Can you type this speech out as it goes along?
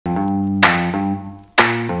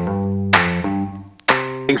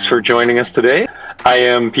Thanks for joining us today. I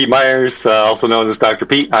am Pete Myers, also known as Dr.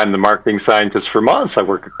 Pete. I'm the marketing scientist for Moz. I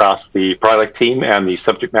work across the product team and the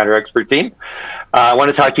subject matter expert team. I want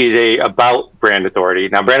to talk to you today about brand authority.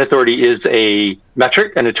 Now, brand authority is a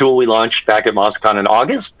metric and a tool we launched back at MozCon in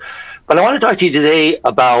August. But I want to talk to you today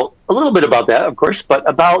about a little bit about that, of course, but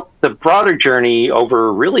about the broader journey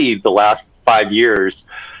over really the last 5 years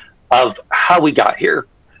of how we got here.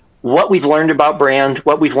 What we've learned about brand,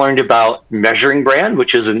 what we've learned about measuring brand,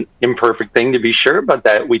 which is an imperfect thing to be sure, but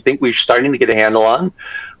that we think we're starting to get a handle on,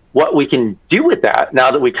 what we can do with that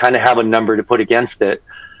now that we kind of have a number to put against it.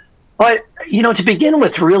 But, you know, to begin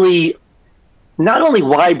with, really, not only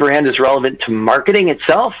why brand is relevant to marketing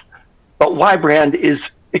itself, but why brand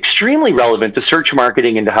is extremely relevant to search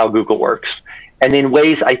marketing and to how Google works. And in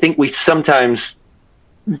ways I think we sometimes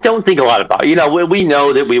don't think a lot about. You know, we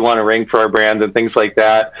know that we want to rank for our brand and things like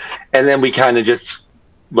that, and then we kind of just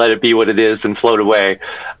let it be what it is and float away.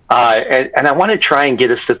 And I want to try and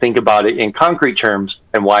get us to think about it in concrete terms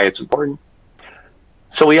and why it's important.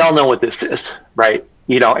 So we all know what this is, right?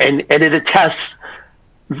 You know, and it attests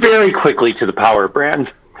very quickly to the power of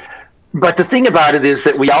brand. But the thing about it is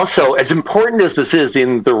that we also, as important as this is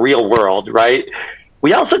in the real world, right,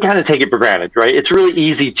 we also kind of take it for granted, right? It's really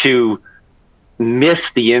easy to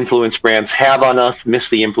miss the influence brands have on us, miss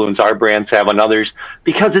the influence our brands have on others,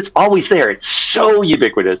 because it's always there. It's so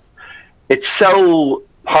ubiquitous. It's so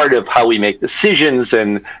part of how we make decisions,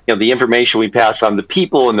 and you know, the information we pass on to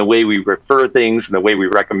people, and the way we refer things, and the way we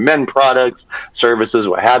recommend products, services,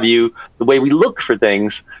 what have you, the way we look for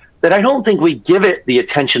things, that I don't think we give it the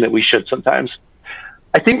attention that we should sometimes.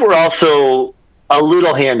 I think we're also a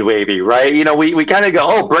little hand wavy, right? You know, we kind of go,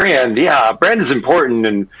 oh, brand, yeah, brand is important,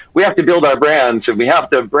 and we have to build our brands, and we have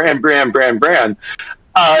to brand.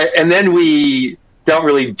 And then we don't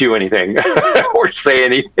really do anything or say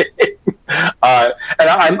anything. And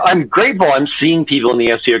I'm grateful. I'm seeing people in the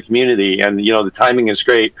SEO community, and you know, the timing is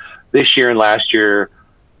great this year and last year,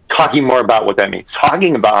 talking more about what that means,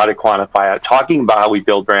 talking about how to quantify it, talking about how we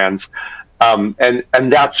build brands. And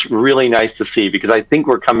that's really nice to see, because I think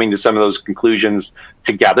we're coming to some of those conclusions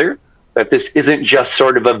together, that this isn't just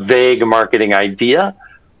sort of a vague marketing idea.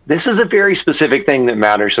 This is a very specific thing that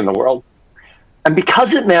matters in the world. And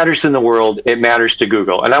because it matters in the world, it matters to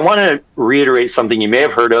Google. And I want to reiterate something you may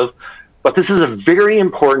have heard of, but this is a very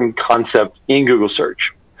important concept in Google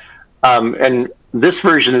search. And this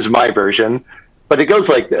version is my version, but it goes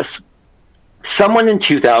like this. Someone in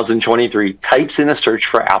 2023 types in a search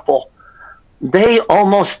for Apple. They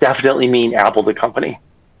almost definitely mean Apple the company.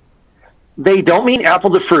 They don't mean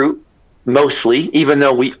Apple the fruit, mostly, even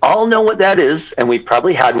though we all know what that is, and we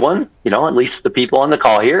probably had one, you know, at least the people on the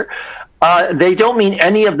call here. They don't mean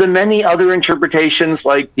any of the many other interpretations,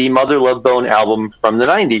 like the Mother Love Bone album from the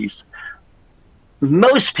 90s.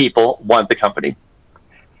 Most people want the company.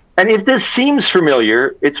 And if this seems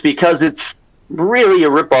familiar, it's because it's really a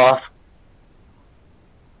ripoff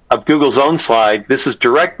of Google's own slide. This is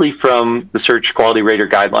directly from the Search Quality Rater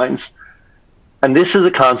Guidelines. And this is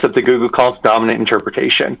a concept that Google calls dominant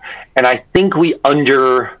interpretation. And I think we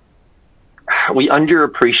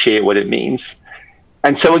underappreciate what it means.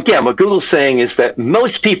 And so again, what Google's saying is that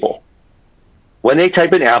most people, when they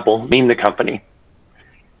type in Apple, mean the company.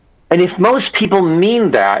 And if most people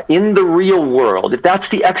mean that in the real world, if that's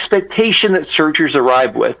the expectation that searchers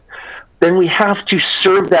arrive with, then we have to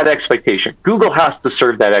serve that expectation. Google has to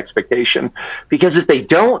serve that expectation, because if they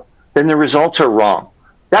don't, then the results are wrong.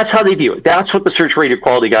 That's how they view it. That's what the Search Rater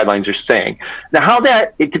Quality Guidelines are saying. Now, how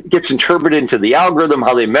that it gets interpreted into the algorithm,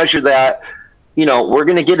 how they measure that, you know, we're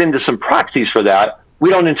going to get into some proxies for that.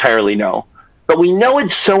 We don't entirely know. But we know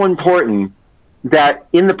it's so important that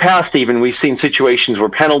in the past even, we've seen situations where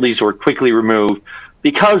penalties were quickly removed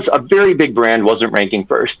because a very big brand wasn't ranking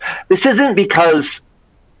first. This isn't because,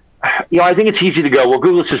 you know, I think it's easy to go, well,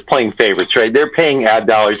 Google's just playing favorites, right? They're paying ad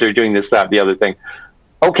dollars, they're doing this, that, the other thing.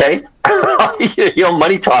 Okay, you know,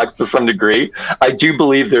 money talks to some degree. I do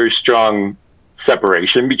believe there's strong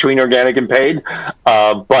separation between organic and paid,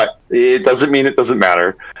 but it doesn't mean it doesn't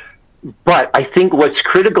matter. But I think what's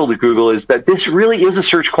critical to Google is that this really is a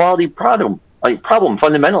search quality problem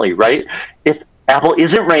fundamentally, right? If Apple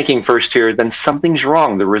isn't ranking first here, then something's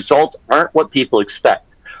wrong. The results aren't what people expect.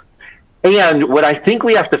 And what I think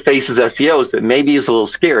we have to face as SEOs that maybe is a little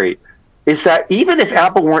scary is that even if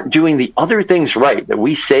Apple weren't doing the other things right that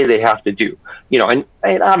we say they have to do, you know, and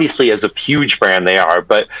obviously as a huge brand they are,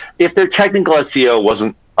 but if their technical SEO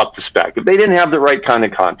wasn't up to spec, if they didn't have the right kind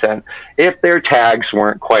of content, if their tags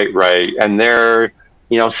weren't quite right and their,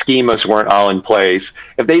 you know, schemas weren't all in place,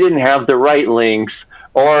 if they didn't have the right links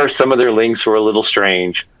or some of their links were a little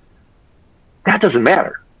strange, that doesn't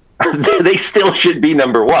matter. they still should be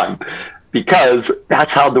number one, because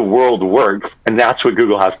that's how the world works, and that's what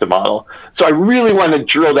Google has to model. So I really want to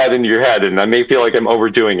drill that into your head, and I may feel like I'm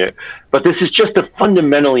overdoing it, but this is just a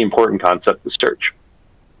fundamentally important concept of search.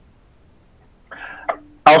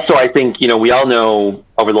 Also, I think, we all know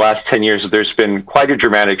over the last 10 years that there's been quite a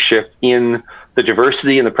dramatic shift in the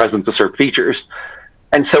diversity and the presence of SERP features.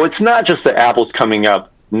 And so it's not just that Apple's coming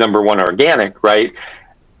up number one organic, right?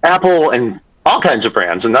 Apple and all kinds of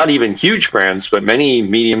brands, and not even huge brands, but many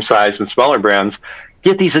medium-sized and smaller brands,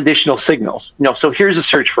 get these additional signals. So here's a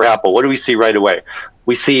search for Apple. What do we see right away?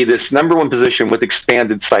 We see this number one position with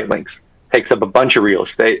expanded site links. Takes up a bunch of real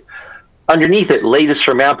estate. Underneath it, latest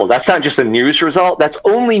from Apple. That's not just a news result. That's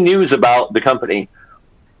only news about the company.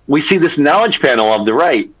 We see this knowledge panel on the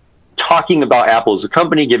right talking about Apple as a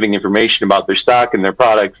company, giving information about their stock and their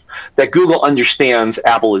products, that Google understands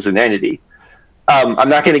Apple as an entity. I'm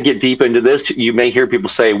not going to get deep into this. You may hear people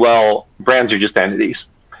say, well, brands are just entities.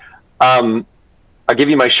 I'll give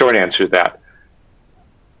you my short answer to that.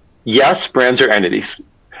 Yes, brands are entities.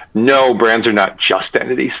 No, brands are not just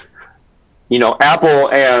entities.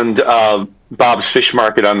 Apple and Bob's Fish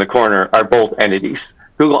Market on the corner are both entities.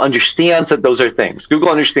 Google understands that those are things. Google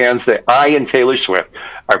understands that I and Taylor Swift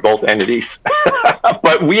are both entities,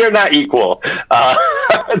 but we are not equal.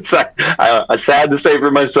 It's sad to say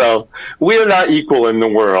for myself, we are not equal in the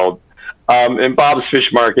world. And Bob's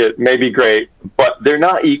Fish Market may be great, but they're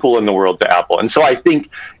not equal in the world to Apple. And so I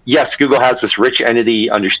think, yes, Google has this rich entity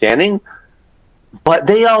understanding, but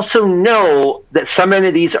they also know that some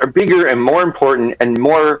entities are bigger and more important and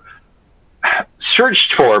more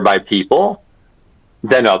searched for by people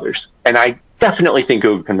than others. And I definitely think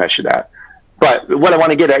Google can measure that. But what I want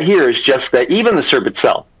to get at here is just that even the SERP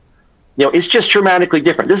itself, it's just dramatically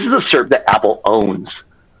different. This is a SERP that Apple owns.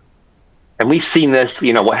 And we've seen this,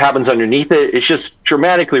 what happens underneath it is just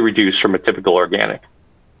dramatically reduced from a typical organic.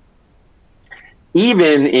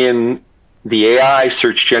 Even in the AI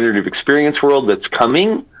search generative experience world that's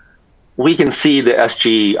coming, we can see that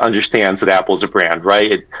SGE understands that Apple's a brand,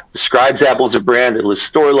 right? It describes Apple as a brand. It lists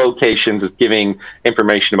store locations. It's giving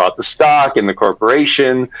information about the stock and the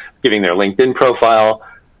corporation, giving their LinkedIn profile.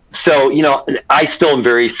 So, I still am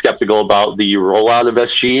very skeptical about the rollout of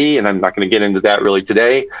SGE, and I'm not going to get into that really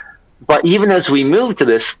today. But even as we move to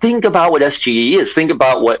this, think about what SGE is. Think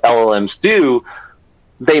about what LLMs do.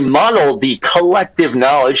 They model the collective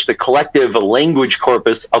knowledge, the collective language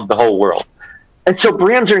corpus of the whole world. And so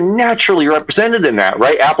brands are naturally represented in that,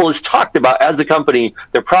 right? Apple is talked about as a company.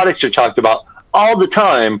 Their products are talked about all the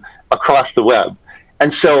time across the web.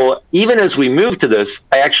 And so even as we move to this,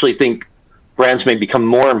 I actually think brands may become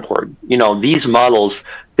more important. These models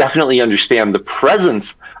definitely understand the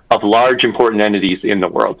presence of large, important entities in the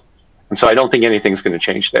world. And so I don't think anything's going to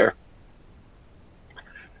change there.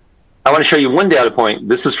 I want to show you one data point.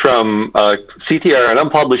 This is from CTR, an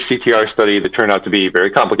unpublished CTR study that turned out to be very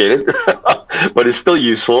complicated, but is still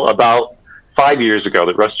useful, about 5 years ago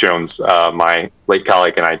that Russ Jones, my late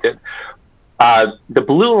colleague, and I did. The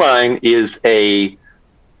blue line is a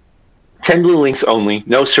 10 blue links only,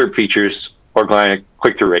 no SERP features, organic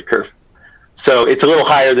click-through rate curve. So it's a little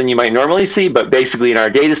higher than you might normally see, but basically in our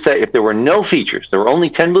data set, if there were no features, there were only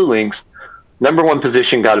 10 blue links, number one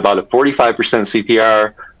position got about a 45%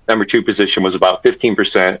 CTR, number two position was about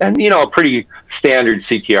 15%, and a pretty standard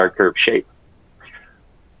CTR curve shape.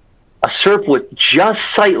 A SERP with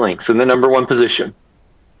just site links in the number one position,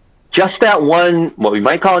 just that one, what we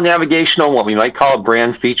might call a navigational, what we might call a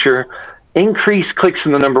brand feature, increased clicks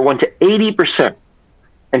in the number one to 80%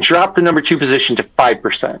 and dropped the number two position to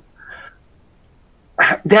 5%.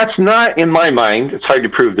 That's not, in my mind, it's hard to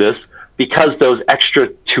prove this, because those extra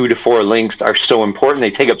 2 to 4 links are so important, they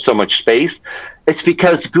take up so much space. It's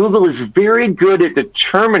because Google is very good at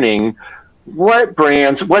determining what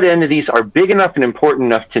brands, what entities are big enough and important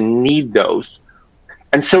enough to need those.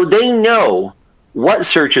 And so they know what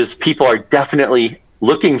searches people are definitely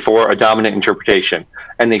looking for a dominant interpretation,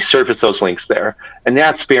 and they surface those links there. And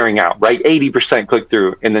that's bearing out, right? 80%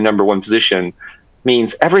 click-through in the number one position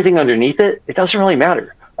means everything underneath it, it doesn't really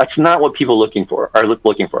matter. That's not what people are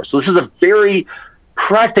looking for. So this is a very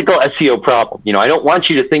practical SEO problem. I don't want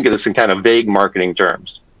you to think of this in kind of vague marketing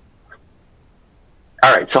terms.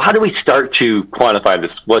 All right, so how do we start to quantify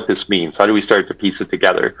this, what this means? How do we start to piece it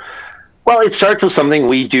together? Well, it starts with something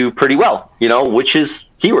we do pretty well, which is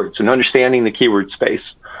keywords and understanding the keyword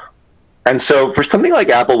space. And so for something like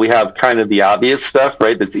Apple, we have kind of the obvious stuff,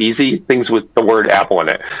 right? That's easy, things with the word Apple in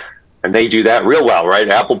it. And they do that real well, right?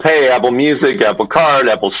 Apple Pay, Apple Music, Apple Card,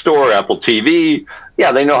 Apple Store, Apple TV.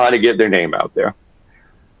 Yeah, they know how to get their name out there.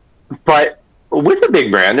 But with a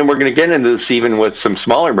big brand, and we're going to get into this even with some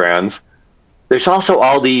smaller brands, there's also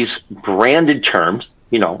all these branded terms,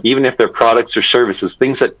 you know, even if they're products or services,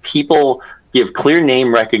 things that people give clear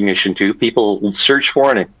name recognition to, people will search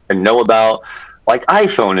for and know about, like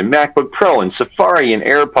iPhone and MacBook Pro and Safari and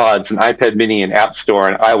AirPods and iPad Mini and App Store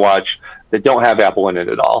and iWatch that don't have Apple in it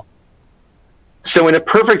at all. So in a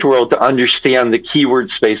perfect world, to understand the keyword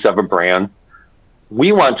space of a brand,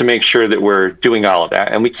 we want to make sure that we're doing all of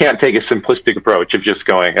that. And we can't take a simplistic approach of just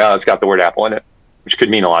going, oh, it's got the word Apple in it, which could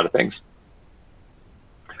mean a lot of things.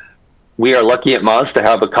 We are lucky at Moz to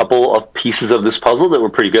have a couple of pieces of this puzzle that we're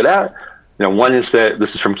pretty good at. You know, one is that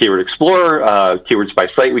this is from Keyword Explorer, keywords by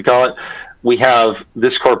site, we call it. We have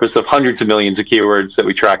this corpus of hundreds of millions of keywords that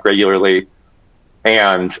we track regularly.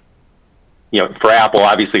 And, you know, for Apple,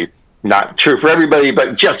 obviously it's not true for everybody,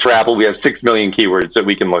 but just for Apple, we have 6 million keywords that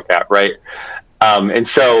we can look at, right? And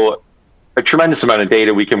so a tremendous amount of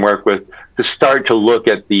data we can work with to start to look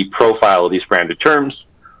at the profile of these branded terms.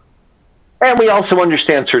 And we also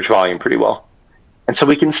understand search volume pretty well. And so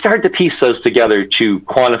we can start to piece those together to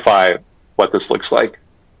quantify what this looks like.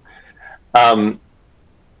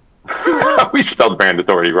 We spelled brand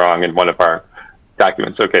authority wrong in one of our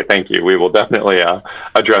documents. Okay, thank you. We will definitely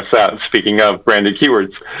address that, speaking of branded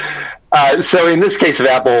keywords. So in this case of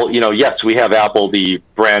Apple, you know, yes, we have Apple, the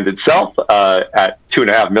brand itself, at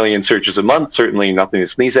 2.5 million searches a month, certainly nothing to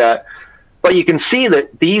sneeze at. But you can see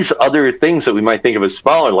that these other things that we might think of as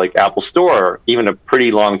smaller, like Apple Store, even a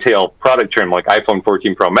pretty long tail product term like iPhone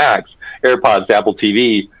 14 Pro Max, AirPods, Apple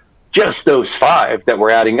TV, just those 5 that we're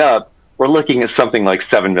adding up, we're looking at something like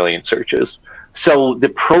 7 million searches. So the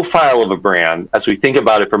profile of a brand, as we think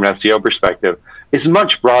about it from an SEO perspective, is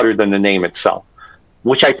much broader than the name itself,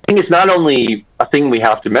 which I think is not only a thing we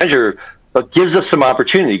have to measure, but gives us some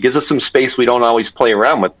opportunity, gives us some space we don't always play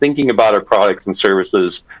around with, thinking about our products and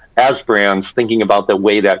services as brands, thinking about the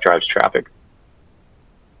way that drives traffic.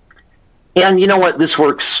 And you know what? This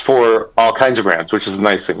works for all kinds of brands, which is a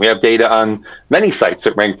nice thing. We have data on many sites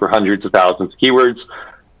that rank for hundreds of thousands of keywords.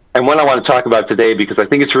 And one I want to talk about today, because I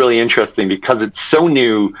think it's really interesting because it's so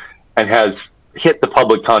new and has hit the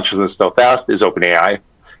public consciousness so fast, is OpenAI.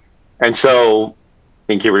 And so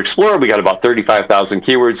in Keyword Explorer, we got about 35,000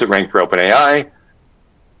 keywords that rank for OpenAI.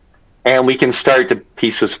 And we can start to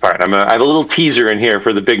piece this apart. I have a little teaser in here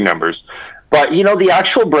for the big numbers. But, you know, the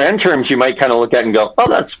actual brand terms you might kind of look at and go, oh,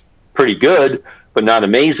 that's pretty good, but not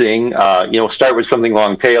amazing. You know, start with something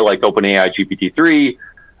long tail like OpenAI GPT-3.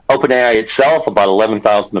 OpenAI itself, about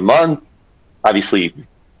 11,000 a month, obviously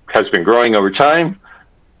has been growing over time.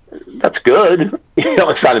 That's good. You know,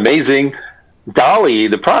 it's not amazing. DALL-E,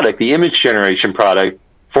 the product, the image generation product,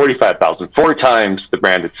 45,000, 4 times the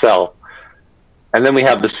brand itself. And then we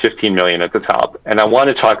have this 15 million at the top. And I want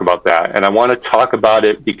to talk about that. And I want to talk about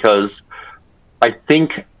it because I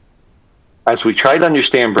think as we try to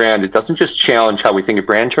understand brand, it doesn't just challenge how we think of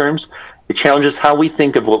brand terms. It challenges how we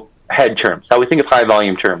think of head terms, how we think of high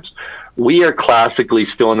volume terms. We are classically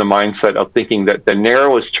still in the mindset of thinking that the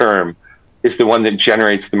narrowest term is the one that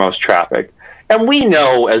generates the most traffic. And we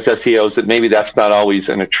know as SEOs that maybe that's not always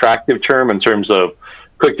an attractive term in terms of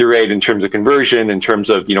click-through rate, in terms of conversion, in terms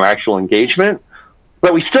of, you know, actual engagement.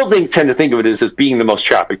 But we still tend to think of it as being the most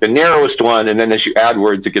traffic, the narrowest one, and then as you add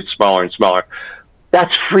words, it gets smaller and smaller.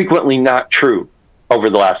 That's frequently not true over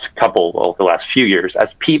the last few years.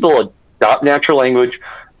 As people adopt natural language,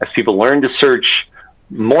 as people learn to search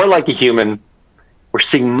more like a human, we're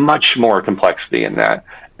seeing much more complexity in that.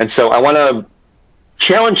 And so I want to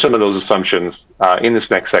challenge some of those assumptions in this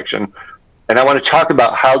next section. And I want to talk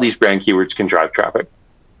about how these brand keywords can drive traffic.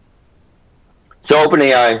 So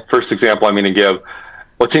OpenAI, first example I'm going to give.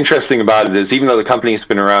 What's interesting about it is even though the company has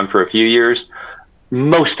been around for a few years,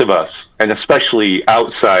 most of us, and especially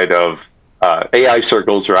outside of AI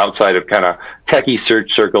circles or outside of kind of techie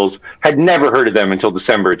search circles, had never heard of them until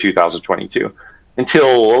December 2022.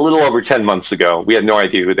 Until a little over 10 months ago, we had no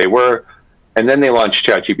idea who they were. And then they launched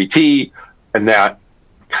ChatGPT, and that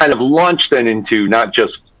kind of launched them into not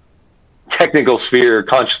just technical sphere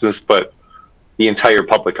consciousness, but the entire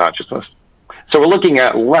public consciousness. So we're looking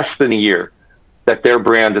at less than a year that their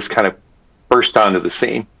brand has kind of burst onto the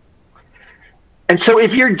scene. And so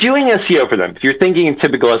if you're doing SEO for them, if you're thinking in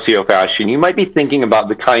typical SEO fashion, you might be thinking about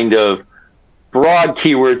the kind of broad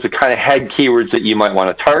keywords, the kind of head keywords that you might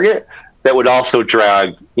want to target that would also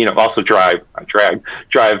drive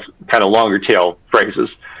kind of longer tail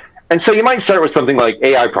phrases. And so you might start with something like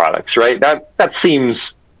AI products, right? That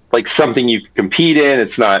seems like something you can compete in.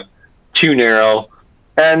 It's not too narrow.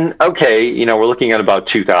 And okay, you know, we're looking at about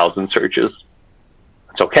 2,000 searches.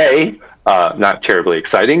 It's okay, not terribly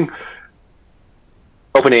exciting.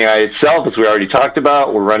 OpenAI itself, as we already talked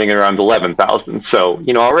about, we're running at around 11,000. So,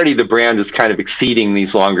 already the brand is kind of exceeding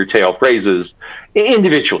these longer tail phrases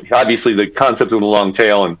individually. Obviously, the concept of the long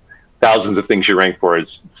tail and thousands of things you rank for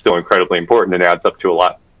is still incredibly important and adds up to a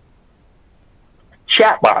lot.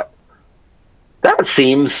 Chatbot. That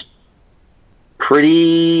seems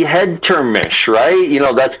pretty head term-ish,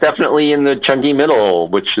 right? That's definitely in the chunky middle,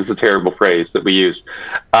 which is a terrible phrase that we use.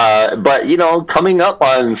 But, coming up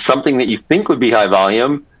on something that you think would be high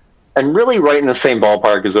volume and really right in the same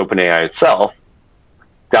ballpark as OpenAI itself.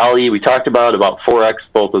 DALL-E, we talked about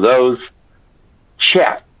 4x, both of those.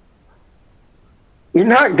 Chat. You're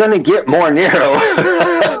not going to get more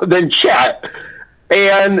narrow than chat.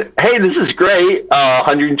 And, hey, this is great.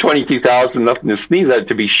 122,000, nothing to sneeze at,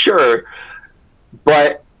 to be sure.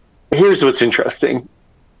 But here's what's interesting.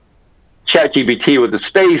 ChatGPT with a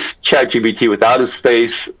space, ChatGPT without a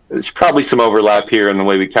space. There's probably some overlap here in the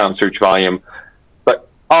way we count search volume. But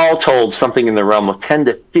all told, something in the realm of 10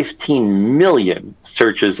 to 15 million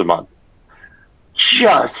searches a month.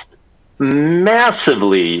 Just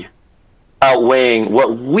massively outweighing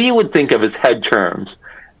what we would think of as head terms.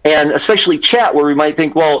 And especially chat, where we might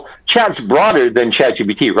think, well, chat's broader than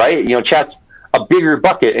ChatGPT, right? Chat's a bigger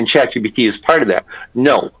bucket, and ChatGPT is part of that.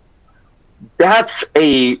 No, that's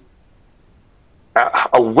a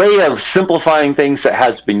way of simplifying things that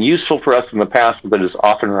has been useful for us in the past, but that is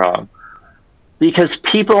often wrong. Because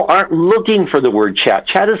people aren't looking for the word chat.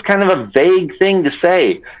 Chat is kind of a vague thing to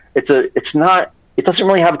say. It doesn't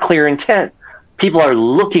really have clear intent. People are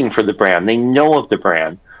looking for the brand. They know of the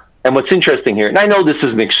brand. And what's interesting here, and I know this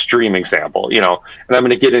is an extreme example, and I'm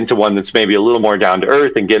going to get into one that's maybe a little more down to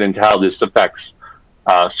earth and get into how this affects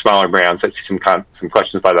smaller brands. I see some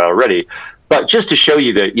questions about that already. But just to show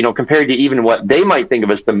you that, compared to even what they might think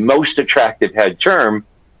of as the most attractive head term,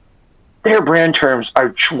 their brand terms are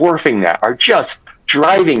dwarfing that, are just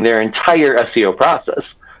driving their entire SEO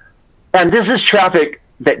process. And this is traffic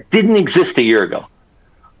that didn't exist a year ago.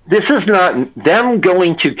 This is not them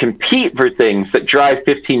going to compete for things that drive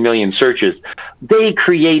 15 million searches. They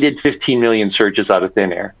created 15 million searches out of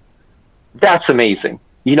thin air. That's amazing.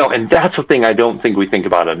 And that's the thing I don't think we think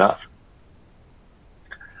about enough.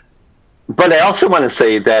 But I also want to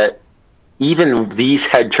say that even these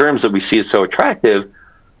head terms that we see as so attractive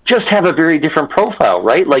just have a very different profile,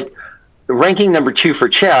 right? Like ranking number 2 for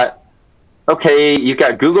chat. Okay, you've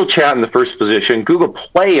got Google Chat in the first position, Google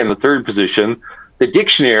Play in the third position, the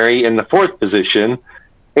dictionary in the fourth position,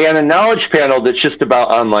 and a knowledge panel that's just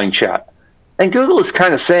about online chat. And Google is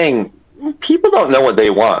kind of saying, people don't know what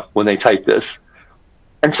they want when they type this.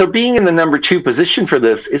 And so being in the number 2 position for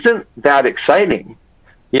this isn't that exciting.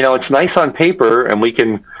 It's nice on paper, and we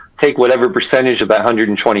can take whatever percentage of that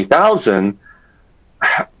 120,000,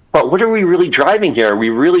 but what are we really driving here? Are we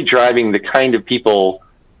really driving the kind of people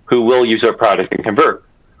who will use our product and convert?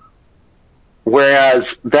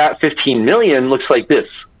 Whereas that 15 million looks like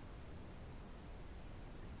this.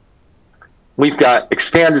 We've got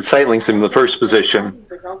expanded site links in the first position.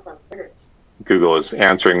 Google is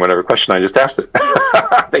answering whatever question I just asked it.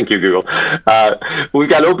 Thank you, Google. We've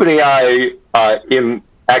got OpenAI in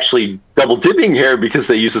actually double dipping here because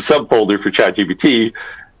they use a subfolder for ChatGPT.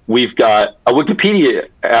 We've got a Wikipedia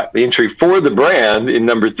entry for the brand in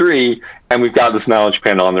number 3, and we've got this knowledge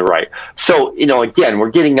panel on the right. So, again, we're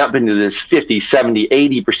getting up into this 50, 70,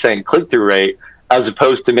 80% click-through rate as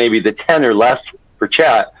opposed to maybe the 10 or less for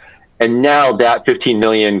chat. And now that 15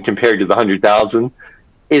 million compared to the 100,000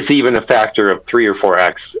 is even a factor of 3 or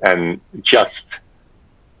 4x, and just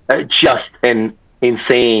an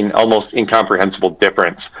insane, almost incomprehensible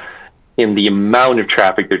difference in the amount of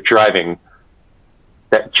traffic they're driving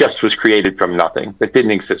that just was created from nothing, that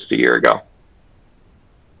didn't exist a year ago.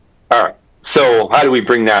 All right, so how do we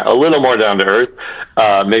bring that a little more down to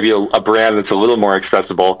earth? Maybe a brand that's a little more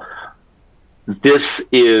accessible. This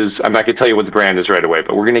is, I'm not gonna tell you what the brand is right away,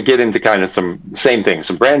 but we're gonna get into kind of some same things,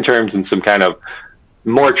 some brand terms and some kind of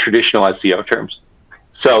more traditional SEO terms.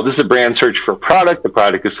 So this is a brand search for a product. The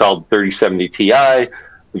product is called 3070 Ti.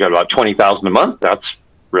 We got about 20,000 a month. That's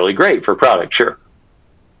really great for a product, sure.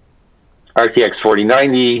 RTX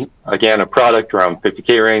 4090, again, a product around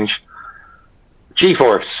 50K range.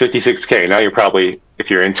 GeForce, 56K. Now you're probably, if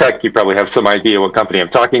you're in tech, you probably have some idea what company I'm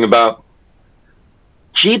talking about.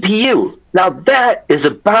 GPU. Now that is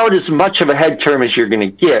about as much of a head term as you're going to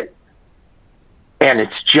get. And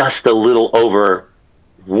it's just a little over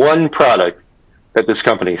one product that this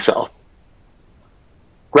company sells.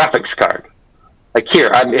 Graphics card. Like here,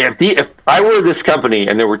 if I were this company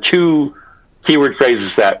and there were 2 keyword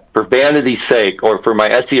phrases that for vanity's sake or for my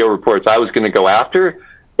SEO reports I was going to go after,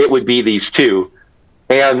 it would be these 2.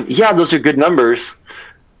 And yeah, those are good numbers,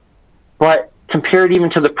 But compared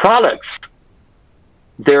even to the products,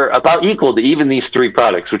 they're about equal to even these three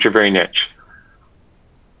products, which are very niche.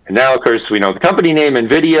 And now, of course, we know the company name,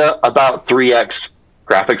 NVIDIA, about 3x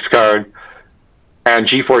graphics card. And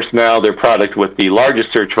GeForce Now, their product with the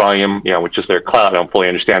largest search volume, which is their cloud, I don't fully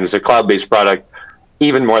understand, is a cloud-based product,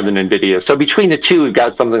 even more than NVIDIA. So between the two, we've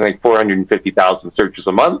got something like 450,000 searches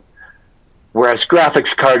a month, whereas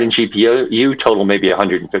graphics card and GPU total maybe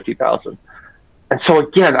 150,000. And so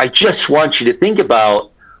again, I just want you to think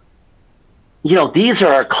about, these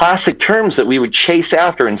are our classic terms that we would chase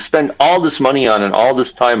after and spend all this money on and all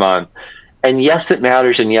this time on. And yes, it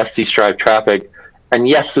matters, and yes, these drive traffic. And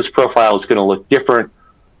yes, this profile is going to look different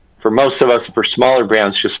for most of us, for smaller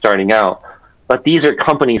brands just starting out. But these are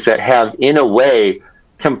companies that have, in a way,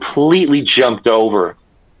 completely jumped over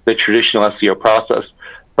the traditional SEO process,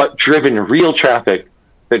 but driven real traffic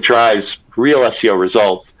that drives real SEO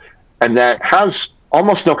results, and that has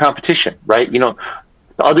almost no competition, right?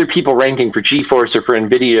 Other people ranking for GeForce or for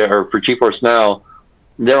NVIDIA or for GeForce Now,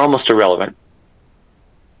 they're almost irrelevant.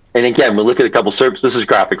 And again, we look at a couple SERPs. This is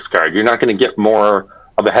graphics card. You're not going to get more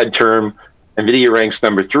of a head term. NVIDIA ranks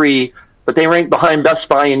number 3, but they rank behind Best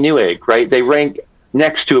Buy and Newegg, right? They rank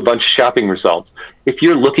next to a bunch of shopping results. If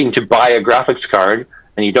you're looking to buy a graphics card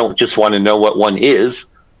and you don't just want to know what one is,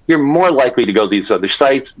 you're more likely to go to these other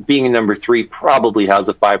sites. Being in number 3 probably has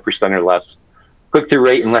a 5% or less click-through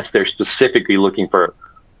rate, unless they're specifically looking for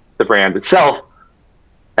the brand itself.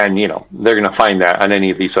 And, they're going to find that on any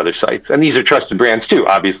of these other sites. And these are trusted brands too.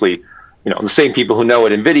 Obviously, the same people who know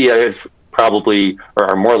what NVIDIA is probably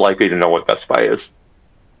are more likely to know what Best Buy is.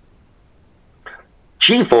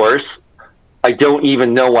 GeForce, I don't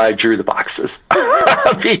even know why I drew the boxes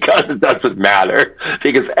because it doesn't matter,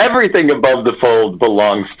 because everything above the fold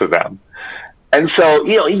belongs to them. And so,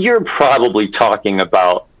 you're probably talking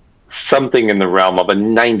about something in the realm of a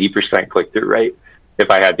 90% click-through rate, if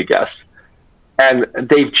I had to guess. And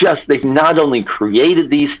they've not only created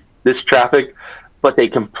this traffic, but they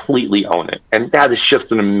completely own it. And that is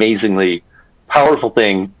just an amazingly powerful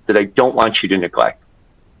thing that I don't want you to neglect.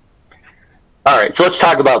 All right, so let's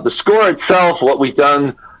talk about the score itself, what we've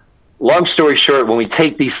done. Long story short, when we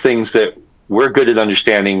take these things that we're good at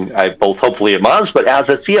understanding, both hopefully at Moz, but as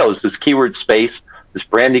SEOs, this keyword space, this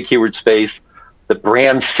branded keyword space, the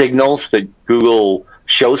brand signals that Google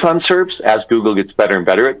shows on SERPs as Google gets better and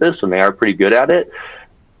better at this, and they are pretty good at it,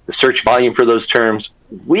 the search volume for those terms,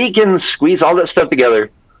 we can squeeze all that stuff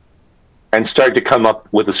together and start to come up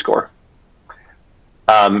with a score.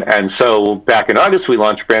 And so back in August, we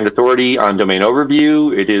launched Brand Authority on Domain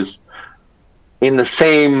Overview. It is in the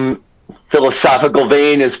same philosophical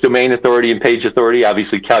vein as Domain Authority and Page Authority,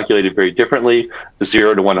 obviously calculated very differently, the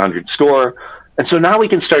 0 to 100 score. And so now we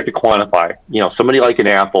can start to quantify, somebody like an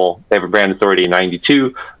Apple, they have a brand authority of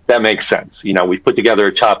 92. That makes sense. We've put together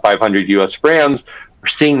a top 500 US brands. We're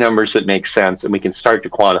seeing numbers that make sense, and we can start to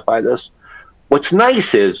quantify this. What's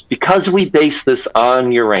nice is, because we base this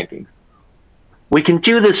on your rankings, we can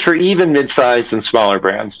do this for even mid-sized and smaller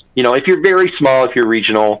brands. If you're very small, if you're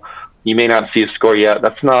regional, you may not see a score yet.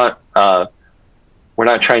 That's not, we're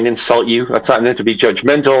not trying to insult you. That's not meant to be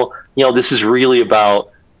judgmental. This is really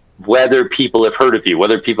about whether people have heard of you,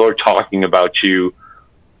 whether people are talking about you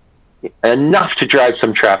enough to drive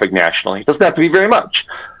some traffic nationally. It doesn't have to be very much.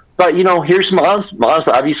 But, here's Moz.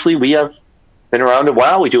 Moz, obviously, we have been around a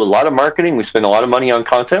while. We do a lot of marketing. We spend a lot of money on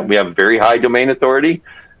content. We have very high domain authority.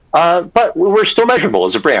 But we're still measurable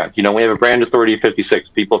as a brand. We have a brand authority of 56.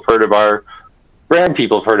 People have heard of our brand.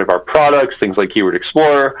 People have heard of our products, things like Keyword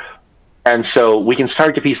Explorer. And so we can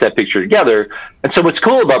start to piece that picture together. And so what's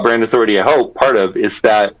cool about brand authority, I hope, part of, is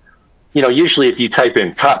that usually if you type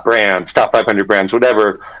in top brands, top 500 brands,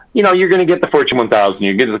 whatever, you're going to get the Fortune 1000,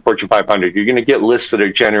 you're going to get the Fortune 500, you're going to get lists that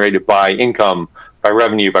are generated by income, by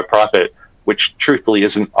revenue, by profit, which truthfully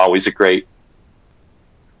isn't always a great,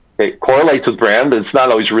 it correlates with brand, but it's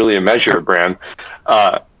not always really a measure of brand.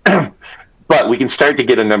 But we can start to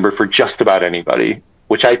get a number for just about anybody,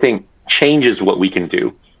 which I think changes what we can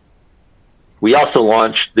do. We also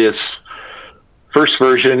launched this first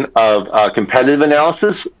version of competitive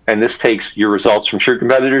analysis, and this takes your results from your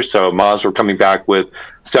competitors. So Moz, we're coming back with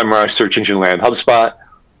SEMrush, Search Engine Land, HubSpot,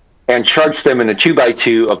 and charts them in a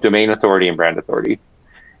 2x2 of domain authority and brand authority.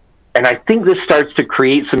 And I think this starts to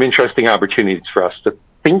create some interesting opportunities for us to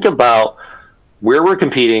think about where we're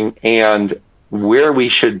competing and where we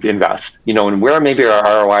should invest, and where maybe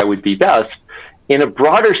our ROI would be best in a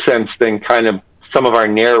broader sense than kind of some of our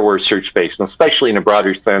narrower search space, and especially in a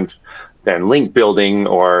broader sense than link building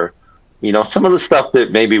or, some of the stuff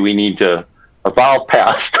that maybe we need to evolve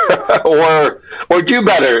past or do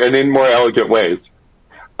better and in more elegant ways.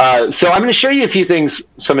 So I'm going to show you a few things,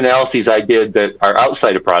 some analyses I did that are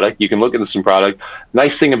outside of product. You can look at this in product.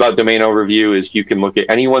 Nice thing about domain overview is you can look at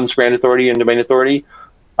anyone's brand authority and domain authority.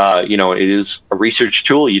 You know, it is a research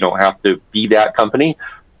tool. You don't have to be that company.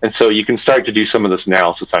 And so you can start to do some of this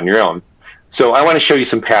analysis on your own. So I want to show you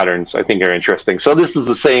some patterns I think are interesting. So this is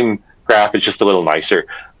the same graph, it's just a little nicer.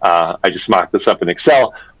 I just mocked this up in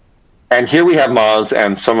Excel. And here we have Moz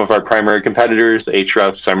and some of our primary competitors,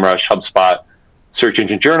 Ahrefs, SEMrush, HubSpot, Search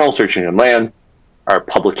Engine Journal, Search Engine Land, our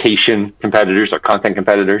publication competitors, our content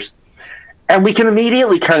competitors. And we can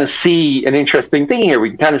immediately kind of see an interesting thing here. We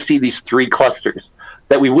can kind of see these three clusters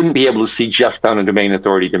that we wouldn't be able to see just on a domain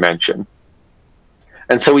authority dimension.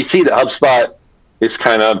 And so we see that HubSpot is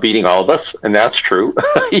kind of beating all of us, and that's true.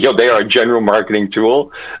 You know, they are a general marketing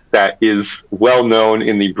tool that is well known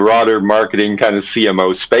in the broader marketing kind of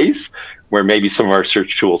CMO space, where maybe some of our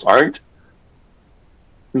search tools aren't.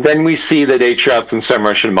 Then we see that Ahrefs and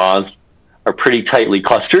SEMrush and Moz are pretty tightly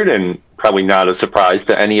clustered, and probably not a surprise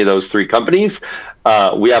to any of those three companies.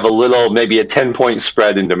 We have a little, maybe a 10-point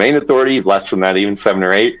spread in domain authority, less than that, even 7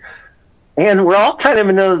 or 8. And we're all kind of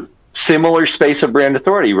in a similar space of brand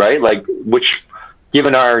authority, right? Like, which,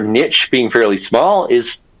 given our niche being fairly small,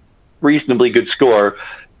 is reasonably good score.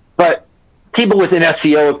 But people within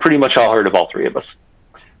SEO have pretty much all heard of all three of us.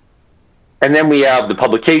 And then we have the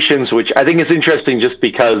publications, which I think is interesting just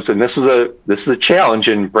because, and this is a challenge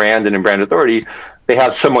in brand and in brand authority, they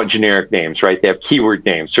have somewhat generic names, right? They have keyword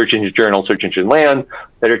names, Search Engine Journal, Search Engine Land,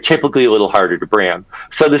 that are typically a little harder to brand.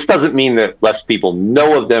 So this doesn't mean that less people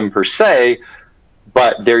know of them per se,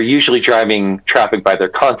 but they're usually driving traffic by their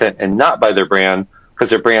content and not by their brand, because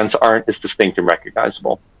their brands aren't as distinct and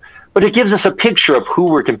recognizable. But it gives us a picture of who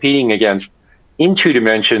we're competing against in 2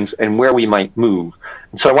 dimensions and where we might move.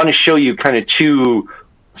 And so I want to show you kind of 2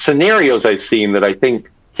 scenarios I've seen that I think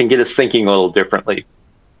can get us thinking a little differently.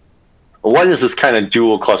 One is this kind of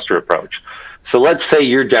dual cluster approach. So let's say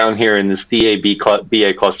you're down here in this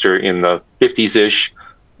DA-BA cluster in the 50s-ish.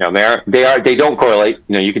 You know, they don't correlate.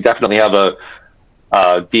 You know, you can definitely have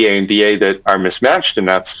a DA and BA that are mismatched, and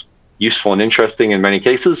that's useful and interesting in many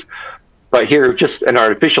cases. But here, just an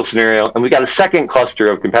artificial scenario, and we got a second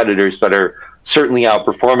cluster of competitors that are certainly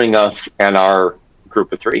outperforming us and our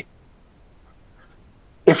group of 3.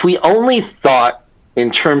 If we only thought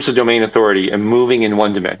in terms of domain authority and moving in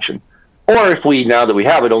one dimension, or if we, now that we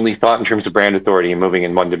have it, only thought in terms of brand authority and moving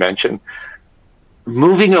in one dimension,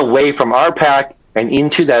 moving away from our pack and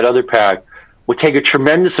into that other pack would take a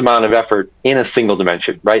tremendous amount of effort in a single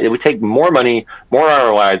dimension, right? It would take more money, more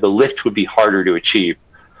ROI, the lift would be harder to achieve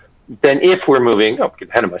than if we're moving, oh, get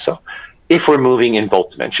ahead of myself, if we're moving in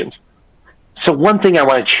both dimensions. So one thing I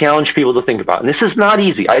want to challenge people to think about, and this is not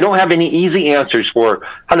easy. I don't have any easy answers for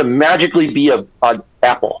how to magically be an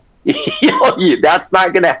Apple. You know, that's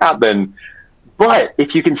not going to happen. But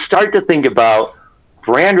if you can start to think about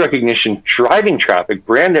brand recognition driving traffic,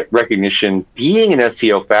 brand recognition being an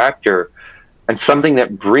SEO factor, and something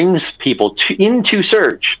that brings people into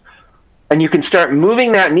search, and you can start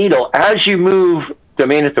moving that needle as you move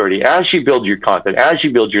domain authority, as you build your content, as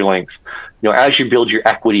you build your links, you know, as you build your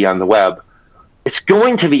equity on the web, it's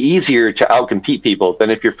going to be easier to outcompete people than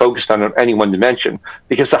if you're focused on any one dimension,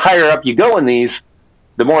 because the higher up you go in these,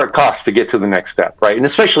 the more it costs to get to the next step, right? And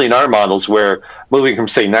especially in our models where moving from,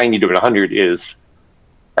 say, 90 to 100 is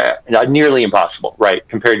nearly impossible, right?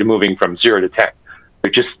 Compared to moving from 0 to 10.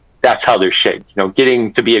 They're just, that's how they're shaped. You know,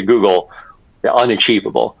 getting to be a Google,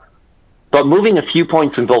 unachievable. But moving a few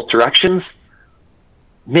points in both directions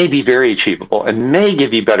may be very achievable and may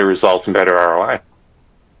give you better results and better ROI.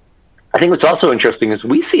 I think what's also interesting is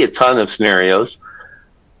we see a ton of scenarios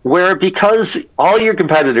where, because all your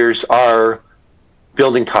competitors are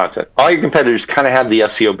building content, all your competitors kind of have the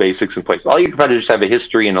SEO basics in place, all your competitors have a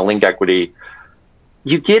history and a link equity,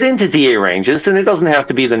 you get into DA ranges, and it doesn't have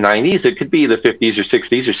to be the 90s, it could be the 50s or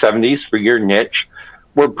 60s or 70s for your niche,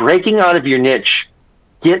 where breaking out of your niche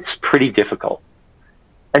gets pretty difficult.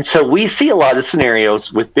 And so we see a lot of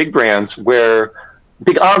scenarios with big brands where,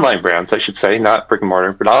 big online brands, I should say, not brick and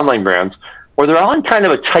mortar, but online brands, where they're all in kind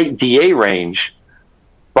of a tight DA range,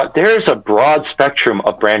 but there's a broad spectrum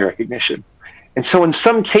of brand recognition. And so in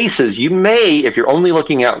some cases, you may, if you're only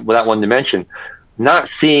looking at that one dimension, not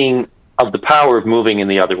seeing of the power of moving in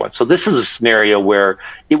the other one. So this is a scenario where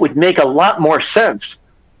it would make a lot more sense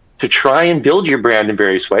to try and build your brand in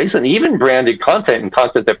various ways, and even branded content and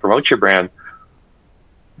content that promotes your brand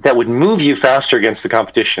that would move you faster against the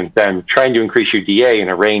competition than trying to increase your DA in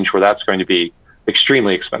a range where that's going to be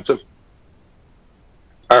extremely expensive.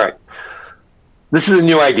 All right. This is a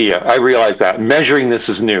new idea. I realize that. Measuring this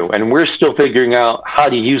is new, and we're still figuring out how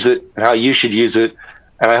to use it and how you should use it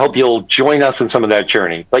And I hope you'll join us in some of that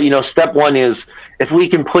journey. But, step one is if we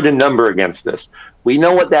can put a number against this. We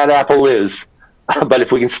know what that apple is, but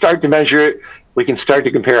if we can start to measure it, we can start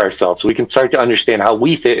to compare ourselves. We can start to understand how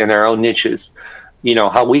we fit in our own niches,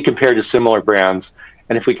 how we compare to similar brands.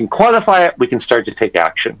 And if we can quantify it, we can start to take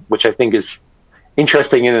action, which I think is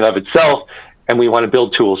interesting in and of itself. And we want to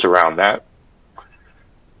build tools around that.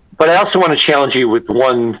 But I also want to challenge you with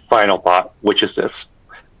one final thought, which is this.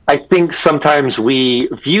 I think sometimes we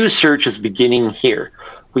view search as beginning here.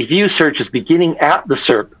 We view search as beginning at the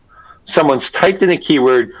SERP. Someone's typed in a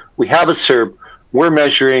keyword, we have a SERP, we're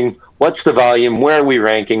measuring what's the volume, where are we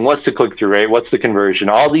ranking, what's the click-through rate, what's the conversion,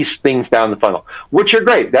 all these things down the funnel, which are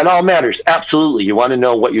great. That all matters. Absolutely. You want to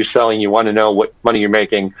know what you're selling. You want to know what money you're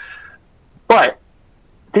making. But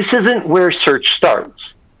this isn't where search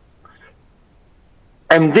starts.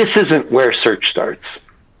 And this isn't where search starts.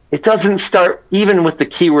 It doesn't start even with the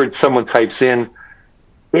keyword someone types in.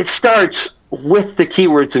 It starts with the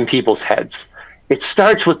keywords in people's heads. It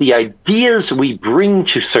starts with the ideas we bring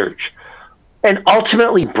to search. And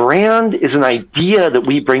ultimately, brand is an idea that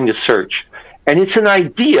we bring to search. And it's an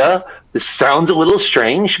idea, this sounds a little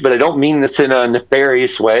strange, but I don't mean this in a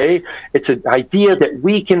nefarious way. It's an idea that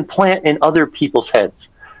we can plant in other people's heads.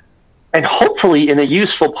 And hopefully in a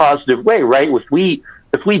useful, positive way, right?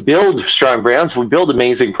 If we build strong brands, we build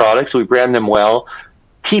amazing products, we brand them well,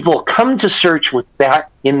 people come to search with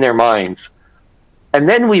that in their minds. And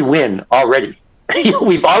then we win already.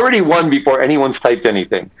 We've already won before anyone's typed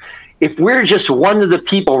anything. If we're just one of the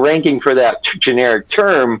people ranking for that generic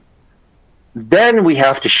term, then we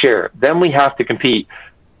have to share. Then we have to compete.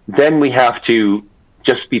 Then we have to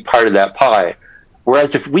just be part of that pie.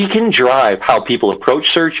 Whereas if we can drive how people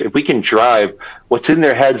approach search, if we can drive what's in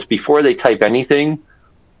their heads before they type anything,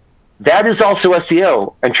 that is also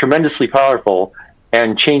SEO and tremendously powerful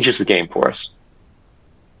and changes the game for us.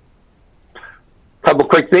 Couple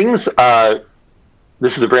quick things.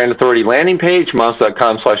 This is the Brand Authority landing page,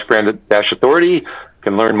 moz.com/brand-authority. You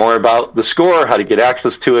can learn more about the score, how to get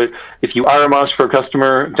access to it. If you are a Moz Pro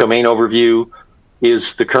customer, Domain Overview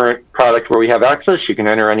is the current product where we have access. You can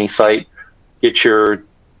enter any site, get your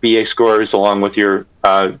BA scores along with your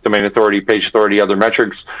Domain Authority, Page Authority, other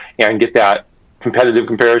metrics, and get that competitive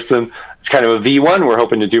comparison. It's kind of a V1. We're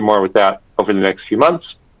hoping to do more with that over the next few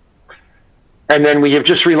months. And then we have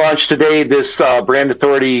just relaunched today this Brand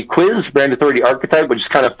Authority quiz, Brand Authority Archetype, which is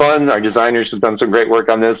kind of fun. Our designers have done some great work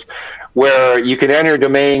on this, where you can enter a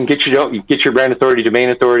domain, get your Brand Authority, Domain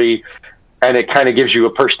Authority, and it kind of gives you a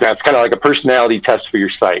personality. It's kind of like a personality test for your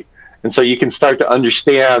site. And so you can start to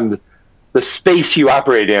understand the space you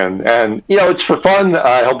operate in. And, it's for fun.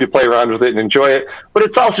 I hope you play around with it and enjoy it. But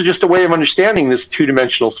it's also just a way of understanding this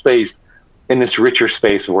two-dimensional space in this richer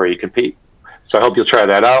space of where you compete. So I hope you'll try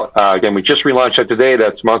that out. Again, we just relaunched that today.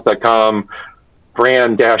 That's moz.com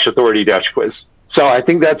brand-authority-quiz. So I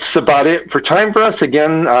think that's about it for time for us.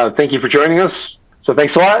 Again, thank you for joining us. So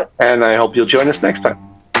thanks a lot, and I hope you'll join us next time.